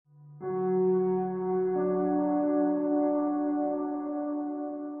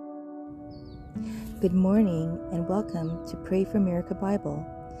Good morning and welcome to Pray for America Bible.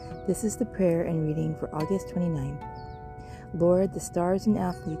 This is the prayer and reading for August 29th. Lord, the stars and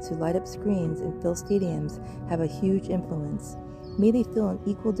athletes who light up screens and fill stadiums have a huge influence. May they feel an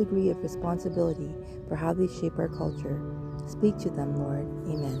equal degree of responsibility for how they shape our culture. Speak to them, Lord.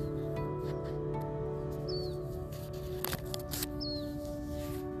 Amen.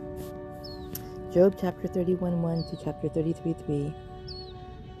 Job chapter 31:1 to chapter 33:3.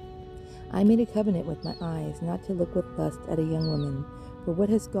 I made a covenant with my eyes not to look with lust at a young woman, for what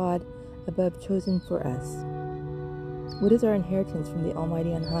has God above chosen for us? What is our inheritance from the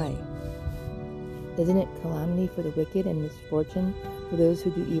Almighty on high? Isn't it calamity for the wicked and misfortune for those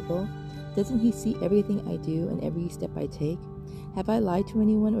who do evil? Doesn't he see everything I do and every step I take? Have I lied to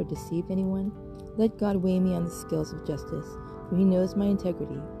anyone or deceived anyone? Let God weigh me on the scales of justice, for he knows my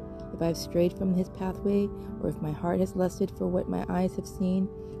integrity. If I have strayed from his pathway, or if my heart has lusted for what my eyes have seen,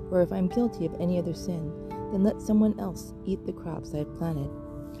 or if I am guilty of any other sin, then let someone else eat the crops I have planted.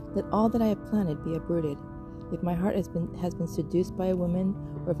 Let all that I have planted be uprooted. If my heart has been seduced by a woman,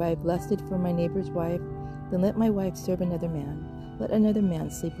 or if I have lusted for my neighbor's wife, then let my wife serve another man. Let another man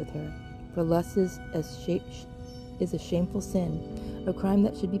sleep with her. For lust is a shameful sin, a crime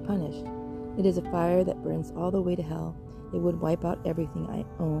that should be punished. It is a fire that burns all the way to hell. It would wipe out everything I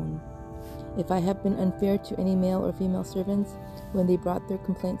own. If I have been unfair to any male or female servants when they brought their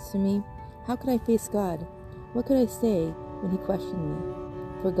complaints to me, how could I face God? What could I say when he questioned me?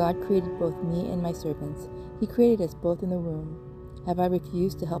 For God created both me and my servants. He created us both in the womb. Have I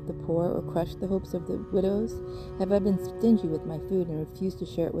refused to help the poor or crushed the hopes of the widows? Have I been stingy with my food and refused to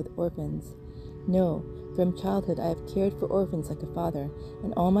share it with orphans? No, from childhood I have cared for orphans like a father,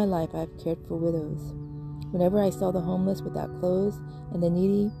 and all my life I have cared for widows. Whenever I saw the homeless without clothes and the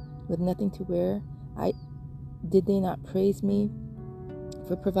needy with nothing to wear, did they not praise me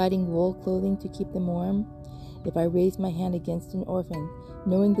for providing wool clothing to keep them warm? If I raised my hand against an orphan,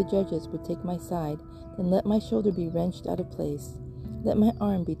 knowing the judges would take my side, then let my shoulder be wrenched out of place. Let my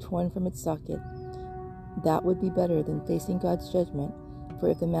arm be torn from its socket. That would be better than facing God's judgment, for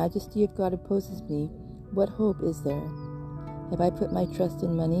if the majesty of God opposes me, what hope is there? Have I put my trust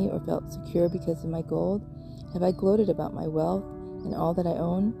in money or felt secure because of my gold? Have I gloated about my wealth and all that I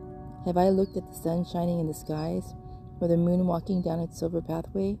own? Have I looked at the sun shining in the skies, or the moon walking down its silver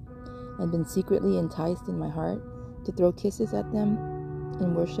pathway, and been secretly enticed in my heart to throw kisses at them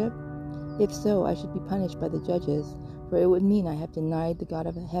in worship? If so, I should be punished by the judges, for it would mean I have denied the God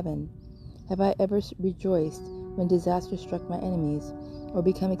of heaven. Have I ever rejoiced when disaster struck my enemies, or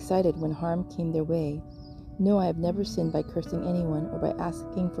become excited when harm came their way? No, I have never sinned by cursing anyone or by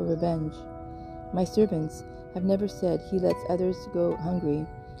asking for revenge. My servants have never said, he lets others go hungry.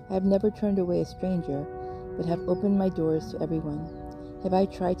 I have never turned away a stranger, but have opened my doors to everyone. Have I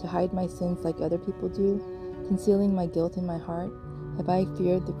tried to hide my sins like other people do, concealing my guilt in my heart? Have I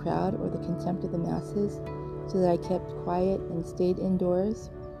feared the crowd or the contempt of the masses, so that I kept quiet and stayed indoors?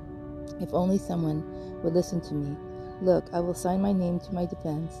 If only someone would listen to me. Look, I will sign my name to my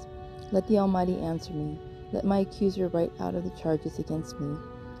defense. Let the Almighty answer me. Let my accuser write out of the charges against me.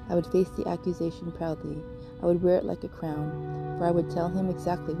 I would face the accusation proudly. I would wear it like a crown, for I would tell him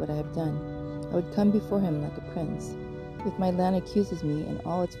exactly what I have done. I would come before him like a prince. If my land accuses me and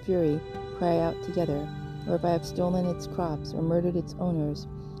all its fury cry out together, or if I have stolen its crops or murdered its owners,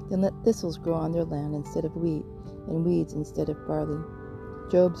 then let thistles grow on their land instead of wheat, and weeds instead of barley.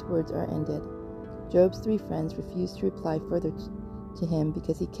 Job's words are ended. Job's 3 friends refused to reply further to him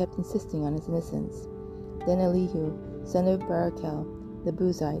because he kept insisting on his innocence. Then Elihu, son of Barachel, the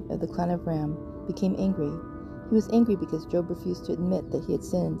Buzite of the clan of Ram, became angry. He was angry because Job refused to admit that he had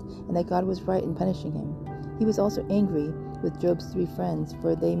sinned and that God was right in punishing him. He was also angry with Job's 3 friends,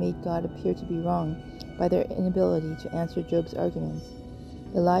 for they made God appear to be wrong by their inability to answer Job's arguments.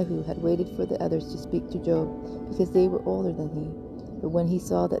 Elihu had waited for the others to speak to Job because they were older than he, but when he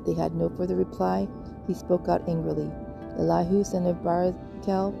saw that they had no further reply, he spoke out angrily. Elihu, son of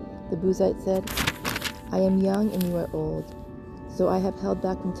Barachel, the Buzite, said, I am young and you are old, so I have held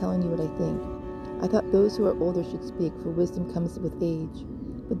back from telling you what I think. I thought those who are older should speak, for wisdom comes with age.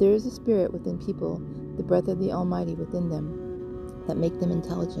 But there is a spirit within people, the breath of the Almighty within them, that make them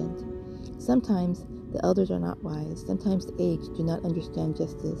intelligent. Sometimes the elders are not wise. Sometimes the aged do not understand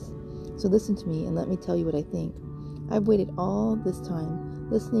justice. So listen to me and let me tell you what I think. I've waited all this time,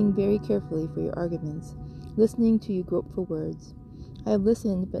 listening very carefully for your arguments, listening to you grope for words. I have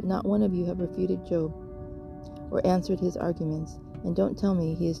listened, but not one of you have refuted Job or answered his arguments, and don't tell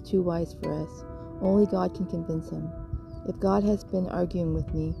me he is too wise for us. Only God can convince him. If God has been arguing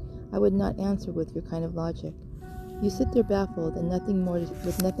with me, I would not answer with your kind of logic. You sit there baffled and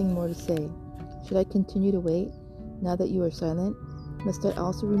with nothing more to say. Should I continue to wait, now that you are silent? Must I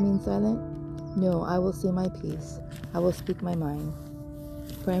also remain silent? No, I will say my piece. I will speak my mind.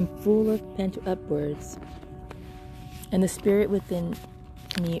 For I am full of pent-up words, and the spirit within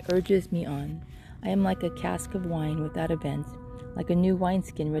me urges me on. I am like a cask of wine without a vent, like a new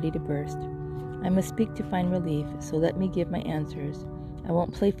wineskin ready to burst. I must speak to find relief, so let me give my answers. I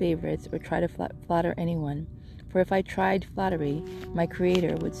won't play favorites or try to flatter anyone, for if I tried flattery, my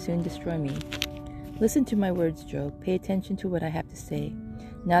Creator would soon destroy me. Listen to my words, Job. Pay attention to what I have to say.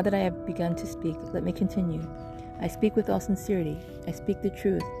 Now that I have begun to speak, let me continue. I speak with all sincerity. I speak the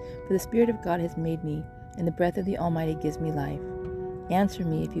truth, for the Spirit of God has made me, and the breath of the Almighty gives me life. Answer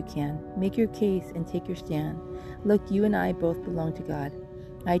me if you can. Make your case and take your stand. Look, you and I both belong to God.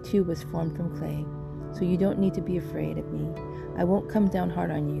 I too was formed from clay, so you don't need to be afraid of me. I won't come down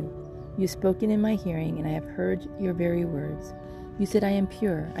hard on you. You have spoken in my hearing, and I have heard your very words. You said, I am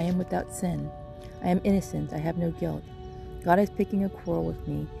pure, I am without sin. I am innocent, I have no guilt. God is picking a quarrel with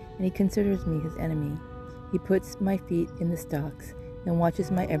me, and he considers me his enemy. He puts my feet in the stocks and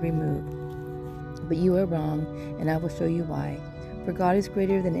watches my every move. But you are wrong, and I will show you why. For God is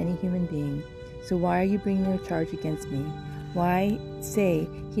greater than any human being. So why are you bringing a charge against me? Why say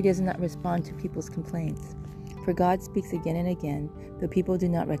he does not respond to people's complaints? For God speaks again and again, though people do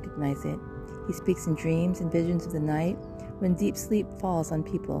not recognize it. He speaks in dreams and visions of the night, when deep sleep falls on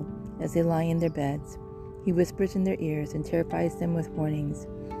people as they lie in their beds. He whispers in their ears and terrifies them with warnings.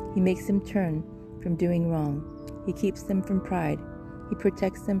 He makes them turn from doing wrong. He keeps them from pride. He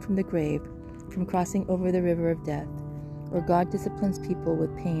protects them from the grave, from crossing over the river of death. Or God disciplines people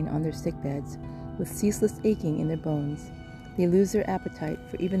with pain on their sickbeds, with ceaseless aching in their bones. They lose their appetite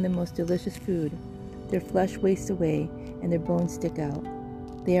for even the most delicious food. Their flesh wastes away, and their bones stick out.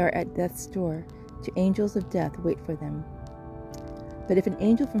 They are at death's door. To angels of death wait for them. But if an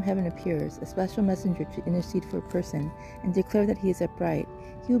angel from heaven appears, a special messenger to intercede for a person, and declare that he is upright,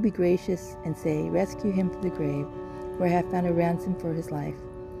 he will be gracious and say, Rescue him from the grave, where I have found a ransom for his life.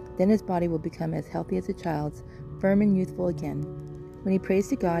 Then his body will become as healthy as a child's, firm and youthful again. When he prays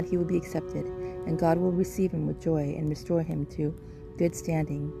to God, he will be accepted, and God will receive him with joy and restore him to good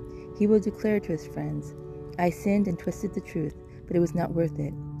standing. He will declare to his friends, I sinned and twisted the truth, but it was not worth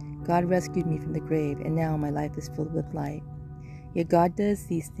it. God rescued me from the grave, and now my life is filled with light. Yet God does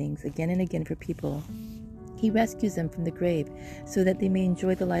these things again and again for people. He rescues them from the grave so that they may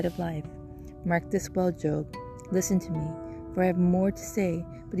enjoy the light of life. Mark this well, Job. Listen to me, for I have more to say,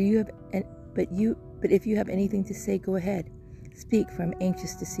 but if you have anything to say, go ahead. Speak, for I am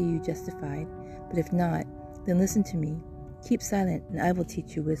anxious to see you justified. But if not, then listen to me. Keep silent, and I will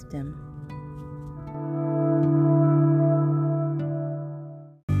teach you wisdom.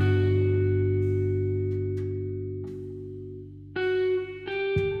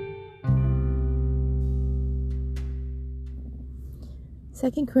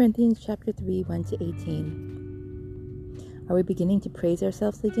 Second Corinthians chapter 3, 1-18. Are we beginning to praise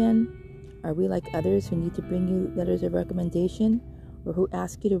ourselves again? Are we like others who need to bring you letters of recommendation, or who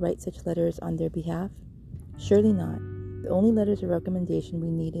ask you to write such letters on their behalf? Surely not. The only letters of recommendation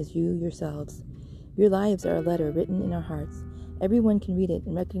we need is you yourselves. Your lives are a letter written in our hearts. Everyone can read it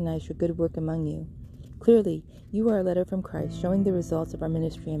and recognize your good work among you. Clearly, you are a letter from Christ showing the results of our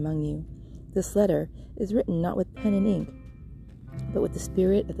ministry among you. This letter is written not with pen and ink, but with the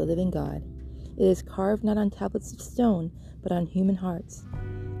Spirit of the living God. It is carved not on tablets of stone, but on human hearts.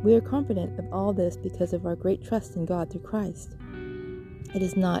 We are confident of all this because of our great trust in God through Christ. It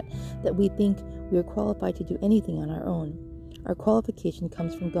is not that we think we are qualified to do anything on our own. Our qualification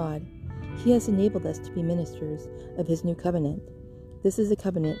comes from God. He has enabled us to be ministers of His new covenant. This is a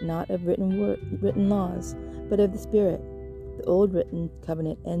covenant not of written laws, but of the Spirit. The old written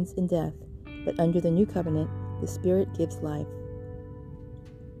covenant ends in death, but under the new covenant, the Spirit gives life.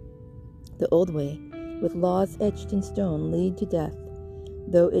 The old way, with laws etched in stone, lead to death,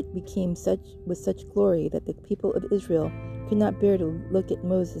 though it became with such glory that the people of Israel could not bear to look at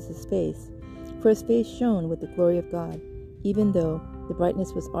Moses' face, for his face shone with the glory of God, even though the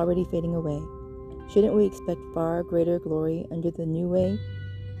brightness was already fading away. Shouldn't we expect far greater glory under the new way,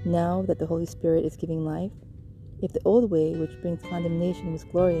 now that the Holy Spirit is giving life? If the old way, which brings condemnation, was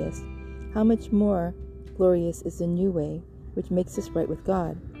glorious, how much more glorious is the new way, which makes us right with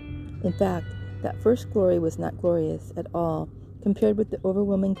God? In fact, that first glory was not glorious at all compared with the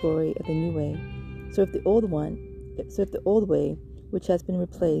overwhelming glory of the new way. So if the old way, which has been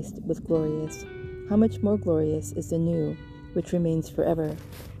replaced, was glorious, how much more glorious is the new, which remains forever?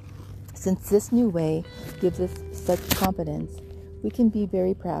 Since this new way gives us such confidence, we can be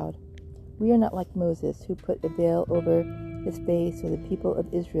very proud. We are not like Moses, who put a veil over his face so the people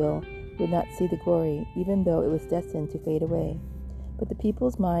of Israel would not see the glory, even though it was destined to fade away. But the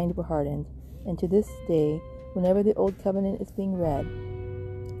people's minds were hardened, and to this day, whenever the Old Covenant is being read,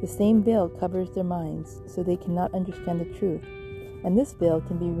 the same veil covers their minds, so they cannot understand the truth. And this veil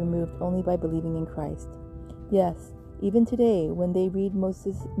can be removed only by believing in Christ. Yes, even today, when they read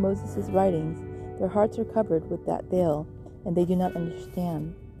Moses' writings, their hearts are covered with that veil, and they do not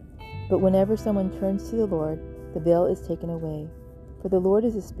understand. But whenever someone turns to the Lord, the veil is taken away. For the Lord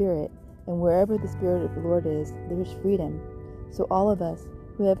is a spirit, and wherever the Spirit of the Lord is, there is freedom. So all of us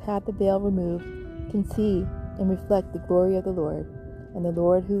who have had the veil removed can see and reflect the glory of the Lord. And the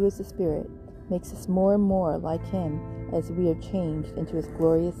Lord, who is the Spirit, makes us more and more like Him as we are changed into His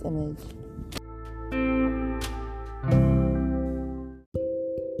glorious image.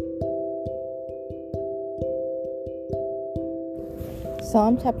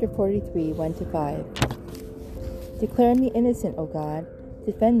 Psalm chapter 43, 1-5. Declare me innocent, O God.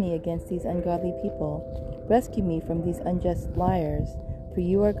 Defend me against these ungodly people. Rescue me from these unjust liars, for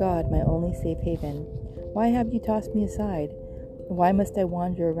you are God, my only safe haven. Why have you tossed me aside? Why must I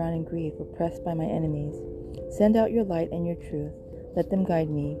wander around in grief, oppressed by my enemies? Send out your light and your truth. Let them guide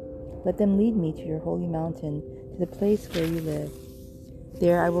me. Let them lead me to your holy mountain, to the place where you live.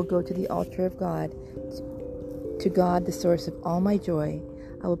 There I will go to the altar of God, to God, the source of all my joy.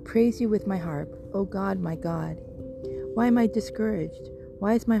 I will praise you with my harp, O God, my God. Why am I discouraged?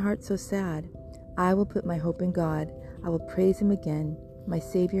 Why is my heart so sad? I will put my hope in God. I will praise Him again, my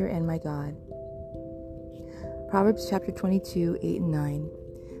Savior and my God. Proverbs chapter 22,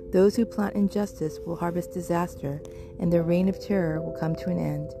 8-9. Those who plant injustice will harvest disaster, and their reign of terror will come to an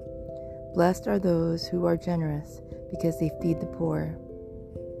end. Blessed are those who are generous, because they feed the poor.